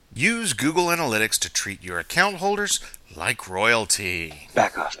Use Google Analytics to treat your account holders like royalty.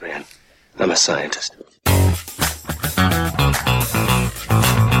 Back off, man. I'm a scientist.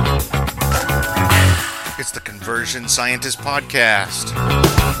 It's the Conversion Scientist Podcast.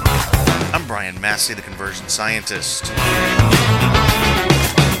 I'm Brian Massey, the Conversion Scientist.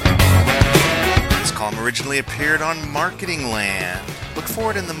 This column originally appeared on Marketing Land. Look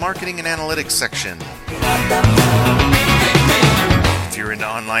for it in the Marketing and Analytics section. If you're into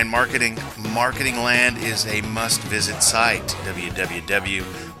online marketing, Marketing Land is a must-visit site,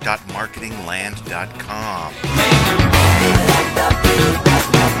 www.marketingland.com.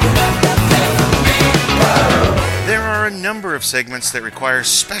 There are a number of segments that require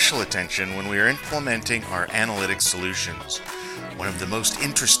special attention when we are implementing our analytics solutions. One of the most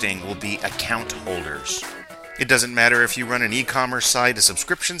interesting will be account holders. It doesn't matter if you run an e-commerce site, a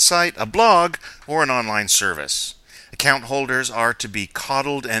subscription site, a blog, or an online service. Account holders are to be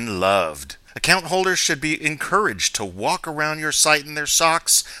coddled and loved. Account holders should be encouraged to walk around your site in their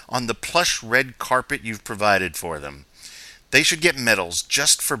socks on the plush red carpet you've provided for them. They should get medals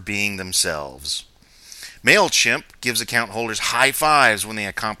just for being themselves. MailChimp gives account holders high fives when they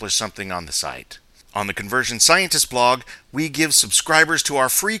accomplish something on the site. On the Conversion Scientist blog, we give subscribers to our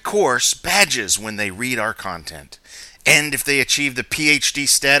free course badges when they read our content. And if they achieve the PhD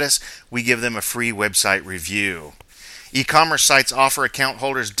status, we give them a free website review. E-commerce sites offer account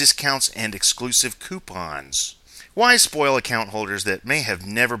holders discounts and exclusive coupons. Why spoil account holders that may have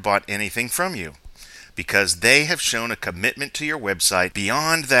never bought anything from you? Because they have shown a commitment to your website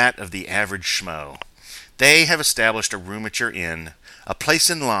beyond that of the average schmo. They have established a room at your inn, a place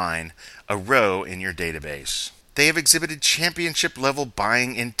in line, a row in your database. They have exhibited championship-level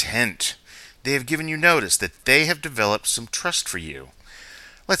buying intent. They have given you notice that they have developed some trust for you.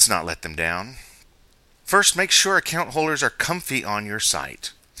 Let's not let them down. First, make sure account holders are comfy on your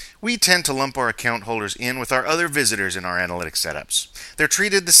site. We tend to lump our account holders in with our other visitors in our analytics setups. They're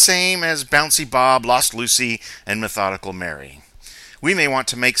treated the same as Bouncy Bob, Lost Lucy, and Methodical Mary. We may want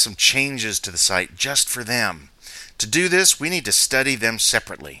to make some changes to the site just for them. To do this, we need to study them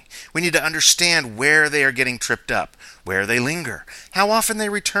separately. We need to understand where they are getting tripped up, where they linger, how often they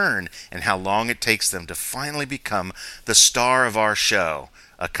return, and how long it takes them to finally become the star of our show,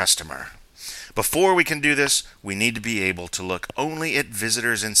 a customer. Before we can do this, we need to be able to look only at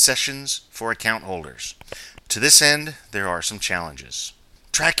visitors and sessions for account holders. To this end, there are some challenges.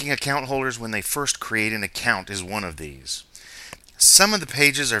 Tracking account holders when they first create an account is one of these. Some of the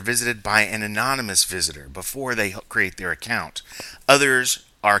pages are visited by an anonymous visitor before they create their account. Others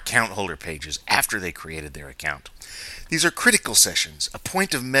are account holder pages after they created their account. These are critical sessions, a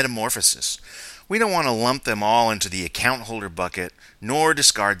point of metamorphosis. We don't want to lump them all into the account holder bucket, nor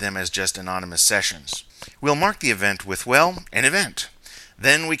discard them as just anonymous sessions. We'll mark the event with, an event.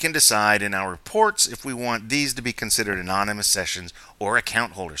 Then we can decide in our reports if we want these to be considered anonymous sessions or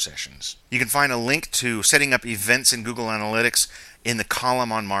account holder sessions. You can find a link to setting up events in Google Analytics in the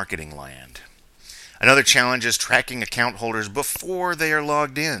column on Marketing Land. Another challenge is tracking account holders before they are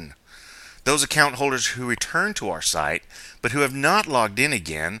logged in. Those account holders who return to our site but who have not logged in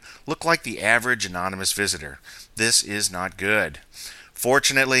again look like the average anonymous visitor. This is not good.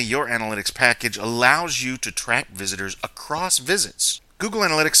 Fortunately, your analytics package allows you to track visitors across visits. Google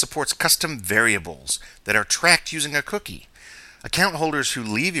Analytics supports custom variables that are tracked using a cookie. Account holders who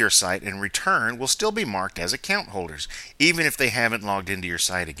leave your site and return will still be marked as account holders, even if they haven't logged into your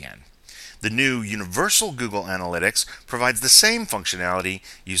site again. The new Universal Google Analytics provides the same functionality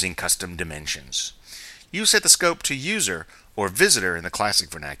using custom dimensions. You set the scope to user or visitor in the classic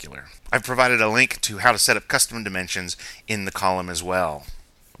vernacular. I've provided a link to how to set up custom dimensions in the column as well.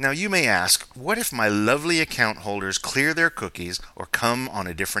 Now you may ask, what if my lovely account holders clear their cookies or come on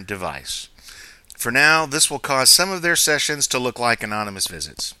a different device? For now, this will cause some of their sessions to look like anonymous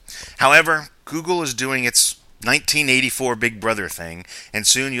visits. However, Google is doing its 1984 Big Brother thing, and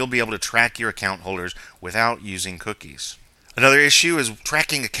soon you'll be able to track your account holders without using cookies. Another issue is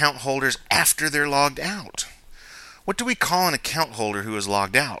tracking account holders after they're logged out. What do we call an account holder who is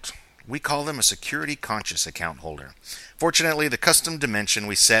logged out? We call them a security-conscious account holder. Fortunately, the custom dimension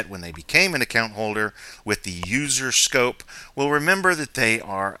we set when they became an account holder with the user scope will remember that they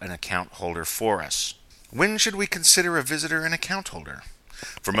are an account holder for us. When should we consider a visitor an account holder?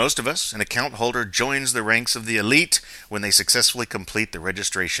 For most of us, an account holder joins the ranks of the elite when they successfully complete the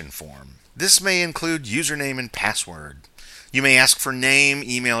registration form. This may include username and password. You may ask for name,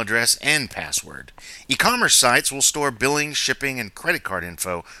 email address, and password. E-commerce sites will store billing, shipping, and credit card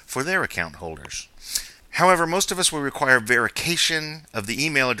info for their account holders. However, most of us will require verification of the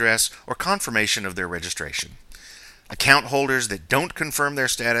email address or confirmation of their registration. Account holders that don't confirm their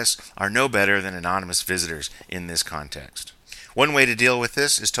status are no better than anonymous visitors in this context. One way to deal with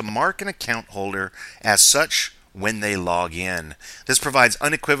this is to mark an account holder as such when they log in. This provides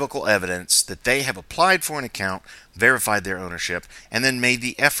unequivocal evidence that they have applied for an account, verified their ownership, and then made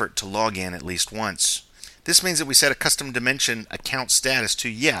the effort to log in at least once. This means that we set a custom dimension account status to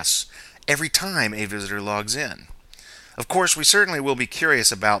yes every time a visitor logs in. Of course, we certainly will be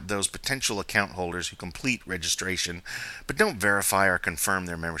curious about those potential account holders who complete registration but don't verify or confirm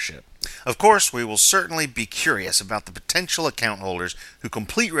their membership. Of course, we will certainly be curious about the potential account holders who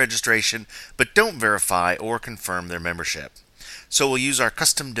complete registration but don't verify or confirm their membership. So we'll use our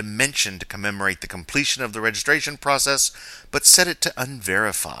custom dimension to commemorate the completion of the registration process, but set it to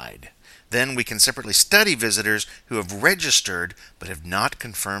unverified. Then we can separately study visitors who have registered but have not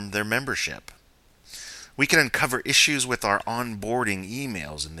confirmed their membership. We can uncover issues with our onboarding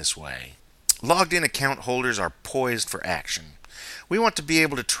emails in this way. Logged in account holders are poised for action. We want to be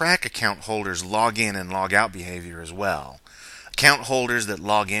able to track account holders' log in and log out behavior as well. Account holders that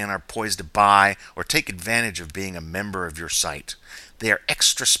log in are poised to buy or take advantage of being a member of your site. They are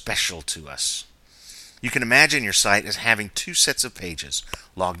extra special to us. You can imagine your site as having two sets of pages,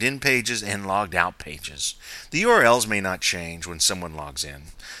 logged in pages and logged out pages. The URLs may not change when someone logs in.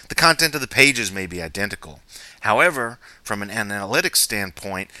 The content of the pages may be identical. However, from an analytics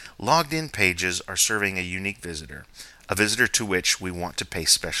standpoint, logged in pages are serving a unique visitor, a visitor to which we want to pay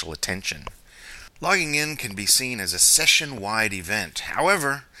special attention. Logging in can be seen as a session-wide event.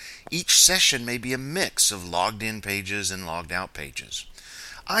 However, each session may be a mix of logged in pages and logged out pages.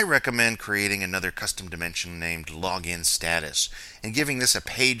 I recommend creating another custom dimension named login status and giving this a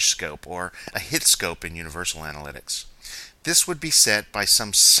page scope or a hit scope in Universal Analytics. This would be set by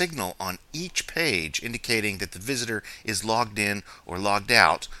some signal on each page indicating that the visitor is logged in or logged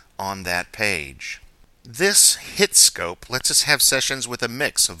out on that page. This hit scope lets us have sessions with a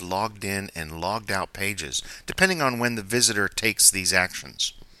mix of logged in and logged out pages, depending on when the visitor takes these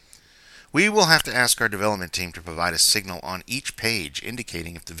actions. We will have to ask our development team to provide a signal on each page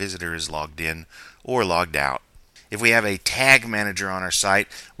indicating if the visitor is logged in or logged out. If we have a tag manager on our site,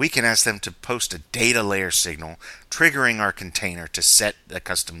 we can ask them to post a data layer signal, triggering our container to set a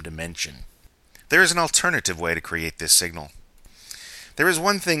custom dimension. There is an alternative way to create this signal. There is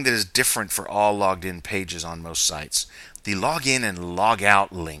one thing that is different for all logged in pages on most sites: the login and log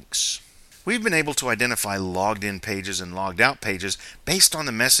out links. We've been able to identify logged in pages and logged out pages based on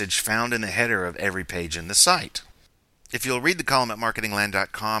the message found in the header of every page in the site. If you'll read the column at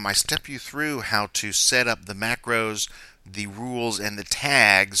marketingland.com, I step you through how to set up the macros, the rules, and the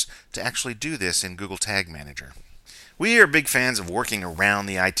tags to actually do this in Google Tag Manager. We are big fans of working around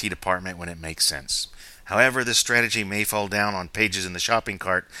the IT department when it makes sense. However, this strategy may fall down on pages in the shopping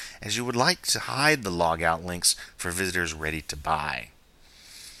cart, as you would like to hide the logout links for visitors ready to buy.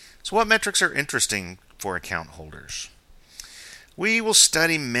 So what metrics are interesting for account holders? We will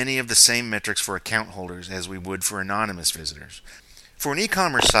study many of the same metrics for account holders as we would for anonymous visitors. For an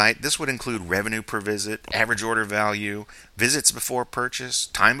e-commerce site, this would include revenue per visit, average order value, visits before purchase,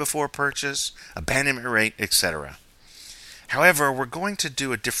 time before purchase, abandonment rate, etc. However, we're going to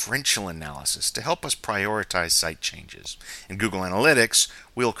do a differential analysis to help us prioritize site changes. In Google Analytics,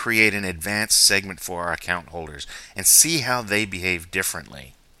 we'll create an advanced segment for our account holders and see how they behave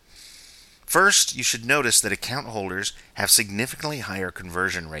differently. First, you should notice that account holders have significantly higher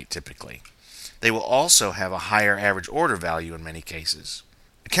conversion rate typically. They will also have a higher average order value in many cases.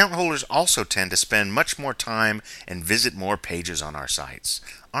 Account holders also tend to spend much more time and visit more pages on our sites.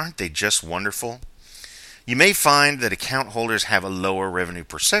 Aren't they just wonderful? You may find that account holders have a lower revenue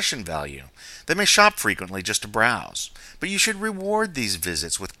per session value. They may shop frequently just to browse, but you should reward these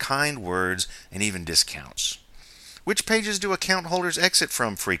visits with kind words and even discounts. Which pages do account holders exit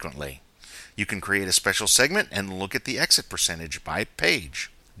from frequently? You can create a special segment and look at the exit percentage by page.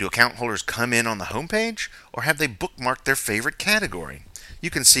 Do account holders come in on the home page, or have they bookmarked their favorite category? You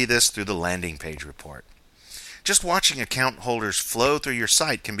can see this through the landing page report. Just watching account holders flow through your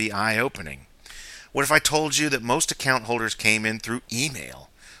site can be eye-opening. What if I told you that most account holders came in through email?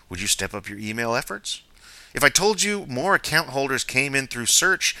 Would you step up your email efforts? If I told you more account holders came in through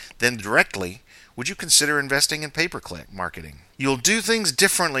search than directly, would you consider investing in pay-per-click marketing? You'll do things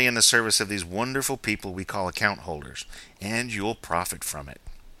differently in the service of these wonderful people we call account holders, and you'll profit from it.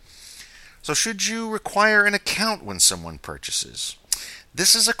 So should you require an account when someone purchases?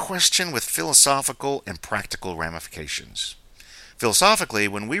 This is a question with philosophical and practical ramifications. Philosophically,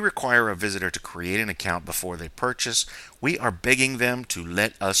 when we require a visitor to create an account before they purchase, we are begging them to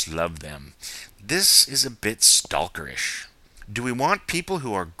let us love them. This is a bit stalkerish. Do we want people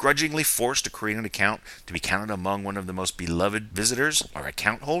who are grudgingly forced to create an account to be counted among one of the most beloved visitors, our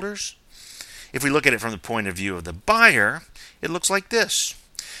account holders? If we look at it from the point of view of the buyer, it looks like this.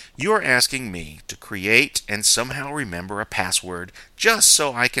 You are asking me to create and somehow remember a password just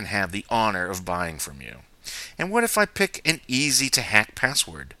so I can have the honor of buying from you. And what if I pick an easy-to-hack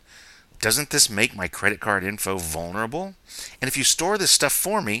password? Doesn't this make my credit card info vulnerable? And if you store this stuff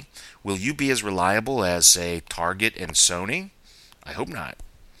for me, will you be as reliable as, say, Target and Sony? I hope not.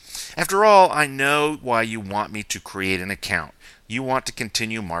 After all, I know why you want me to create an account. You want to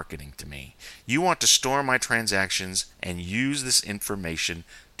continue marketing to me. You want to store my transactions and use this information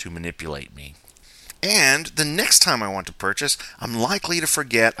to manipulate me. And the next time I want to purchase, I'm likely to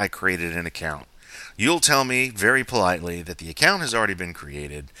forget I created an account. You'll tell me very politely that the account has already been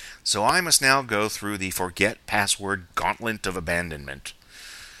created, so I must now go through the forget password gauntlet of abandonment.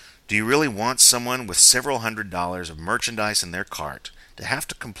 Do you really want someone with several $100s of merchandise in their cart to have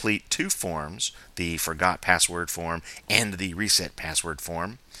to complete two forms, the forgot password form and the reset password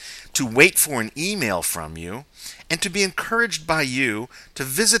form, to wait for an email from you, and to be encouraged by you to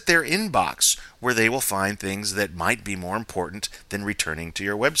visit their inbox where they will find things that might be more important than returning to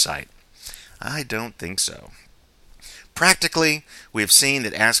your website? I don't think so. Practically, we have seen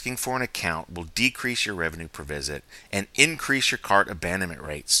that asking for an account will decrease your revenue per visit and increase your cart abandonment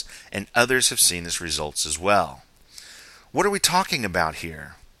rates, and others have seen this results as well. What are we talking about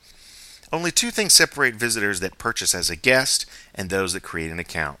here? Only two things separate visitors that purchase as a guest and those that create an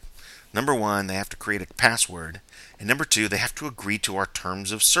account. Number one, they have to create a password, and number two, they have to agree to our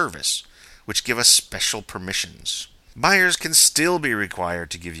terms of service, which give us special permissions. Buyers can still be required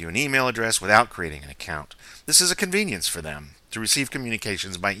to give you an email address without creating an account. This is a convenience for them to receive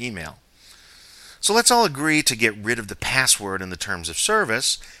communications by email. So let's all agree to get rid of the password and the terms of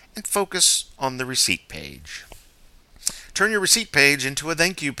service and focus on the receipt page. Turn your receipt page into a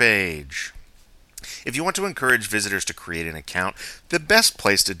thank you page. If you want to encourage visitors to create an account, the best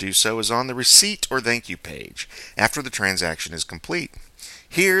place to do so is on the receipt or thank you page after the transaction is complete.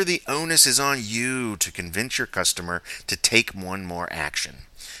 Here, the onus is on you to convince your customer to take one more action.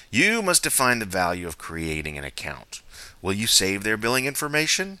 You must define the value of creating an account. Will you save their billing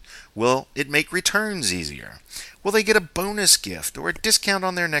information? Will it make returns easier? Will they get a bonus gift or a discount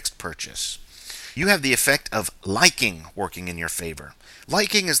on their next purchase? You have the effect of liking working in your favor.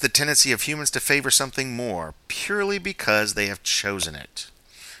 Liking is the tendency of humans to favor something more, purely because they have chosen it.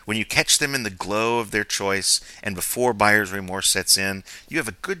 When you catch them in the glow of their choice, and before buyer's remorse sets in, you have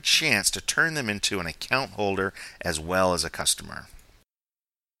a good chance to turn them into an account holder as well as a customer.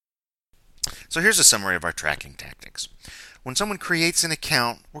 So here's a summary of our tracking tactics. When someone creates an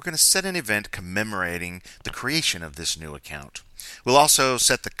account, we're going to set an event commemorating the creation of this new account. We'll also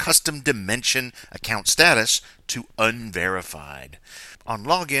set the custom dimension account status to unverified. On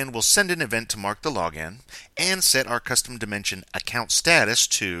login, we'll send an event to mark the login and set our custom dimension account status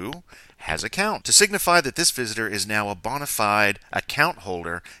to has account to signify that this visitor is now a bona fide account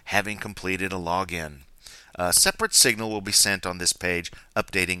holder having completed a login. A separate signal will be sent on this page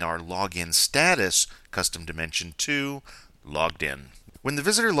updating our login status custom dimension to logged in. When the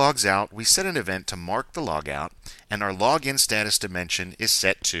visitor logs out, we set an event to mark the logout, and our login status dimension is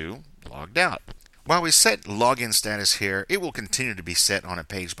set to logged out. While we set login status here, it will continue to be set on a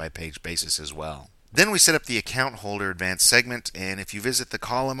page-by-page basis as well. Then we set up the account holder advanced segment, and if you visit the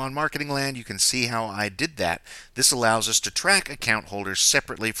column on Marketing Land, you can see how I did that. This allows us to track account holders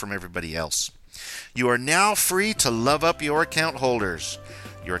separately from everybody else. You are now free to love up your account holders.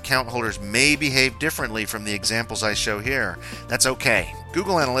 Your account holders may behave differently from the examples I show here. That's okay.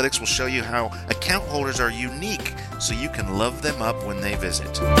 Google Analytics will show you how account holders are unique so you can love them up when they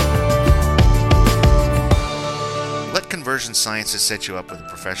visit. Let Conversion Sciences set you up with a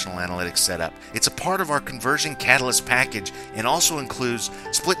professional analytics setup. It's a part of our Conversion Catalyst package and also includes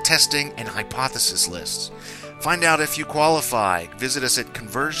split testing and hypothesis lists. Find out if you qualify. Visit us at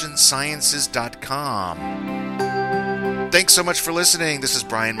conversionsciences.com. Thanks so much for listening. This is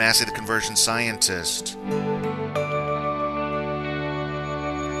Brian Massey, the Conversion Scientist.